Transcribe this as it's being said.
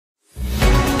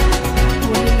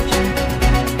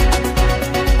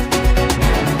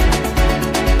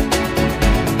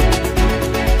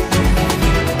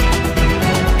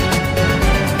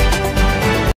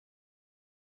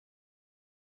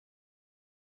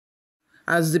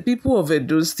As the people of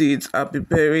Edo State are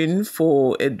preparing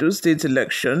for Edo State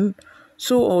election,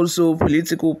 so also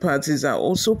political parties are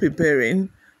also preparing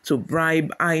to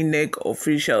bribe Inec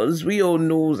officials. We all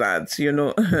know that,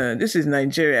 this is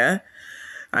Nigeria.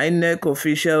 Inec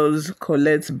officials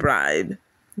collect bribe.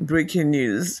 Breaking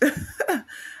news.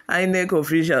 Inec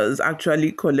officials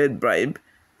actually collect bribe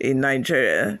in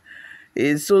Nigeria.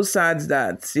 It's so sad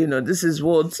that, this is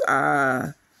what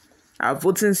our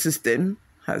voting system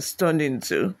has turned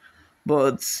into.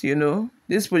 But,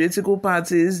 these political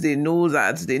parties, they know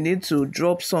that they need to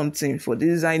drop something for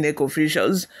these INEC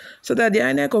officials so that the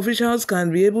INEC officials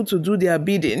can be able to do their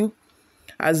bidding.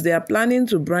 As they are planning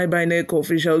to bribe INEC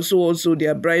officials, so also they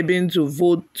are bribing to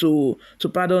vote to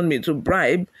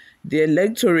bribe the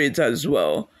electorate as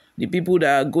well, the people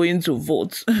that are going to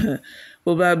vote.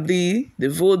 Probably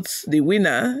the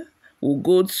winner will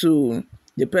go to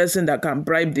the person that can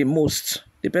bribe the most.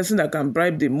 The person that can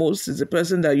bribe the most is the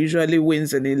person that usually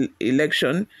wins an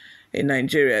election in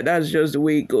Nigeria. That's just the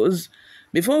way it goes.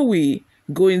 Before we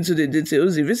go into the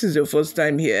details, if this is your first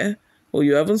time here or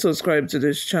you haven't subscribed to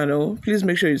this channel, please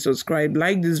make sure you subscribe,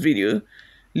 like this video,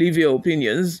 leave your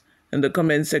opinions in the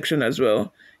comment section as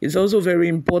well. It's also very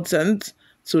important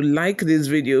to like this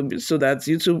video so that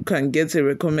YouTube can get it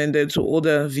recommended to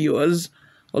other viewers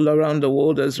all around the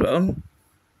world as well.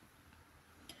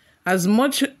 As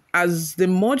much as the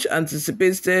much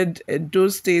anticipated Edo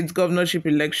State governorship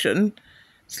election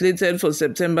slated for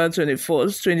September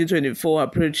 21st, 2024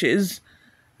 approaches,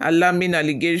 alarming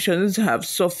allegations have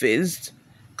surfaced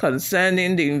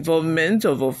concerning the involvement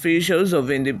of officials of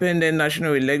Independent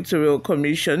National Electoral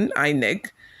Commission, INEC,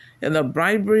 in a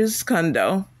bribery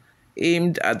scandal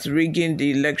aimed at rigging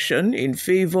the election in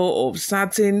favor of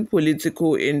certain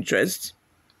political interests.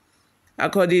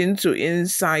 According to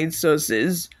inside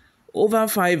sources, over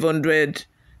 500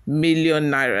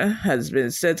 million naira has been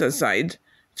set aside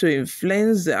to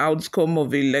influence the outcome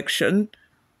of the election,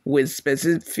 with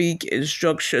specific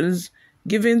instructions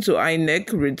given to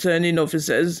INEC returning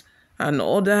officers and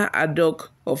other ad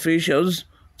hoc officials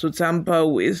to tamper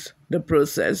with the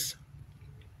process.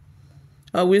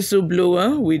 A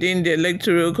whistleblower within the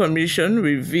Electoral Commission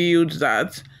revealed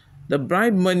that the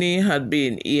bribe money had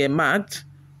been earmarked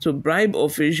to bribe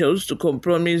officials to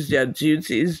compromise their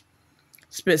duties,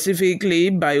 specifically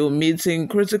by omitting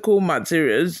critical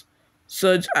materials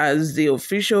such as the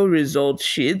official result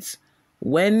sheets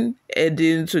when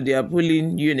heading to their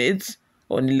polling units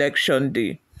on election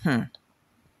day.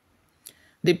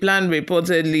 The plan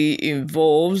reportedly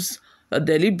involves a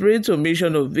deliberate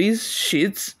omission of these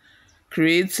sheets,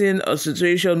 creating a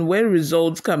situation where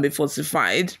results can be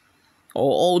falsified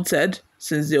or altered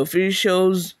since the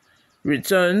officials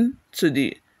return to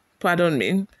the,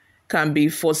 can be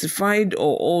falsified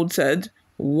or altered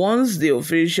once the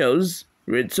officials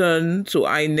return to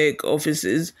INEC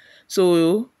offices.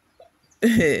 So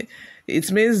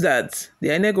it means that the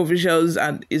INEC officials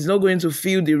is not going to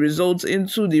fill the results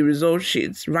into the result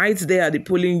sheets right there at the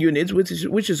polling unit, which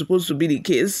is supposed to be the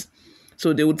case.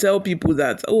 So they will tell people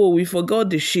that, oh, we forgot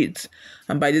the sheet.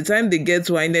 And by the time they get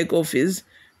to INEC office,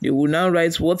 they will now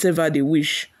write whatever they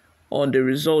wish on the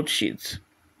result sheet.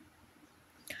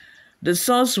 The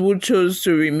source, who chose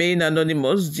to remain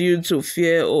anonymous due to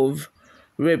fear of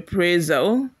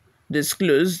reprisal,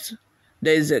 disclosed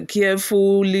there is a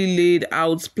carefully laid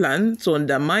out plan to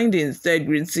undermine the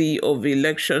integrity of the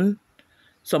election.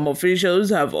 Some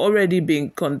officials have already been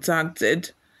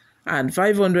contacted, and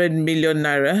 500 million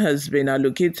naira has been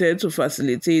allocated to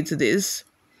facilitate this.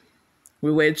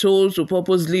 We were told to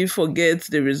purposely forget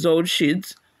the result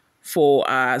sheet for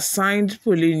our assigned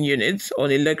polling units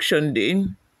on election day.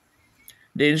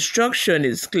 The instruction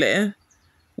is clear.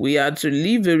 We are to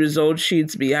leave the result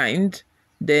sheets behind,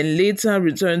 then later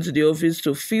return to the office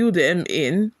to fill them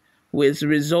in with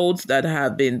results that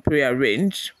have been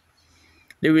prearranged.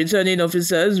 The returning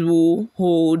officers will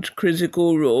hold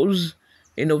critical roles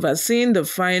in overseeing the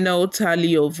final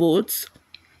tally of votes,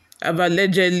 have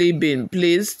allegedly been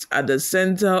placed at the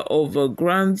center of a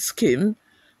grand scheme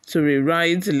to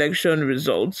rewrite election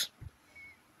results.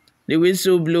 The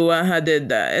whistleblower added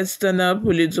that external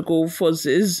political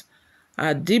forces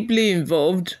are deeply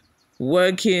involved,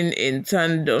 working in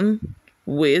tandem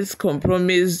with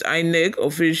compromised INEC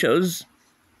officials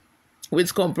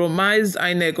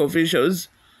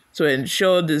to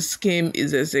ensure the scheme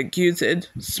is executed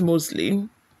smoothly.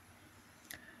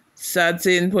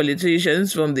 Certain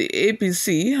politicians from the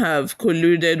APC have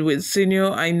colluded with senior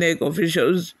INEC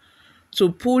officials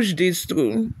to push this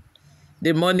through.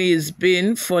 The money is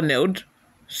being funneled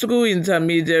through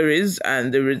intermediaries,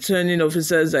 and the returning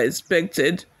officers are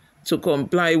expected to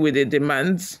comply with the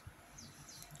demands.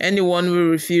 Anyone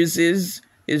who refuses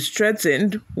is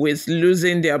threatened with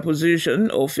losing their position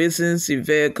or facing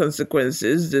severe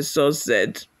consequences, the source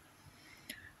said.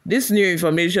 This new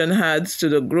information adds to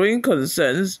the growing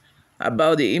concerns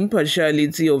about the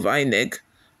impartiality of Inec,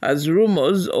 as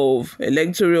rumors of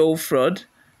electoral fraud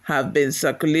have been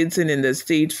circulating in the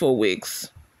state for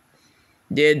weeks.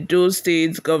 The Edo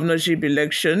State governorship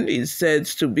election is said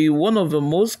to be one of the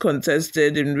most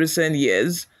contested in recent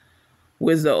years,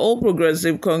 with the All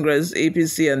Progressive Congress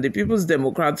 (APC) and the People's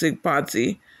Democratic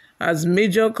Party as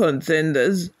major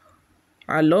contenders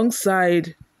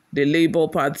alongside the Labour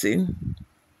Party.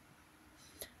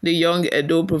 The Young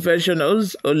Edo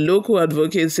Professionals, a local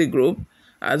advocacy group,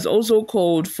 has also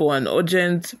called for an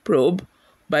urgent probe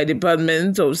by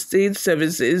Department of State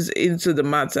Services into the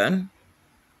matter.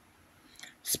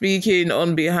 Speaking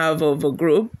on behalf of a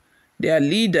group, their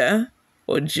leader,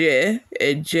 Oje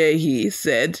Ejehi,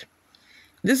 said,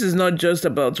 "This is not just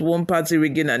about one party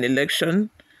rigging an election.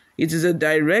 It is a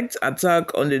direct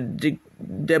attack on the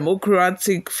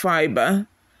democratic fiber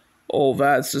of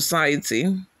our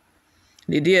society.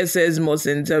 The DSS must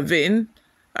intervene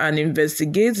and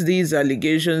investigate these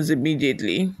allegations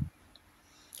immediately.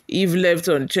 If left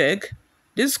unchecked,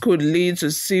 this could lead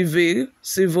to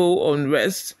civil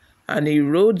unrest and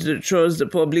erode the trust the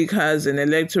public has in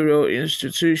electoral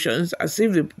institutions, as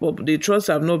if the trust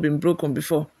have not been broken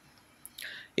before."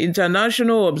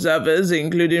 International observers,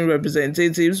 including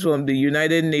representatives from the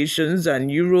United Nations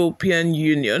and European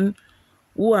Union,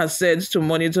 who are set to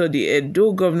monitor the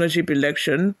Edo governorship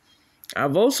election,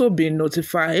 have also been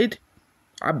notified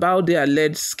about the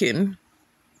alleged scheme.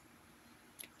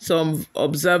 Some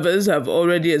observers have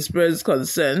already expressed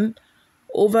concern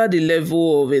over the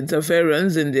level of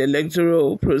interference in the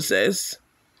electoral process.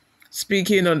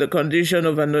 Speaking on the condition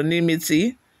of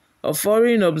anonymity, a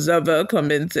foreign observer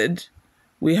commented,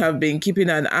 "We have been keeping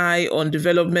an eye on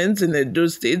developments in Edo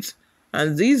State,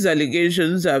 and these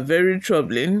allegations are very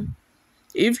troubling.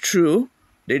 If true,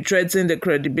 they threaten the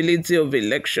credibility of the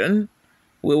election.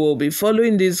 We will be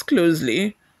following this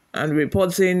closely and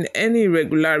reporting any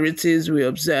irregularities we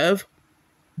observe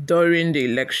during the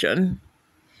election."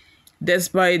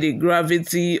 Despite the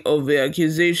gravity of the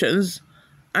accusations,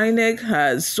 Inec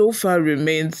has so far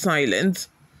remained silent.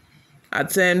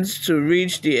 Attempts to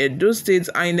reach the Edo State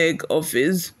Inec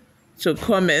office to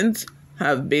comment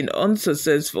have been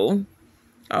unsuccessful.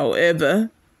 However,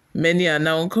 many are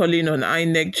now calling on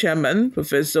Inec Chairman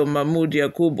Professor Mahmood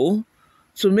Yakubu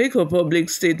to make a public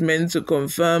statement to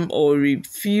confirm or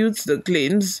refute the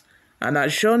claims and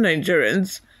assure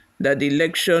Nigerians that the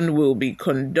election will be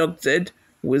conducted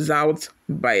without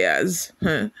bias.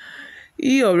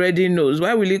 He already knows.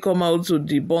 Why will he come out to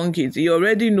debunk it? He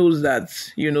already knows that,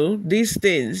 these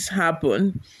things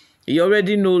happen. He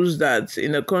already knows that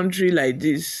in a country like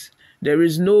this, there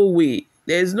is no way.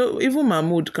 Even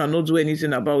Mahmood cannot do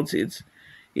anything about it.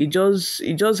 It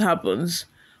just happens.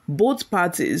 Both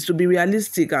parties, to be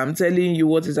realistic, I'm telling you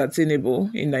what is attainable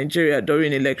in Nigeria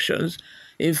during elections.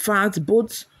 In fact,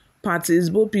 both parties,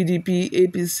 both PDP,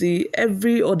 APC,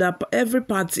 every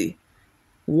party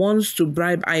wants to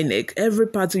bribe Inec. Every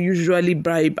party usually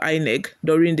bribe Inec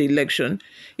during the election.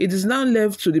 It is now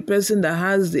left to the person that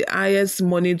has the highest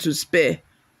money to spare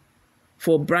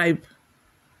for bribe.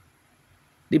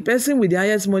 The person with the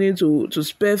highest money to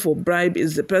spare for bribe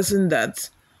is the person that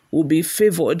will be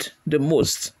favored the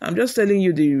most. I'm just telling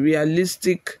you the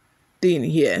realistic thing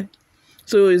here.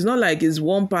 So it's not like it's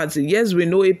one party. Yes, we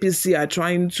know APC are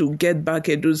trying to get back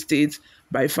Edo State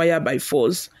by fire, by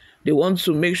force. They want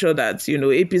to make sure that,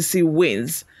 APC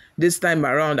wins this time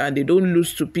around and they don't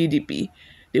lose to PDP.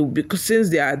 Because since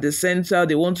they are at the center,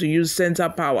 they want to use center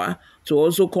power to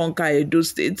also conquer Edo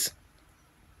State.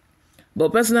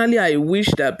 But personally, I wish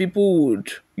that people would,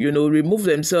 remove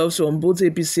themselves from both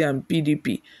APC and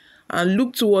PDP and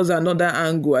look towards another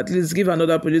angle, at least give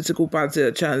another political party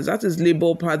a chance. That is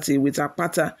Labour Party with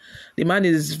Akpata. The man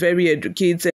is very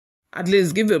educated. At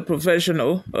least give a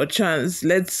professional a chance.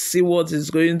 Let's see what he's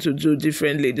going to do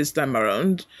differently this time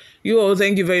around. You all,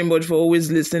 thank you very much for always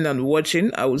listening and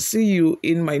watching. I will see you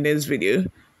in my next video.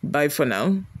 Bye for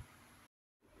now.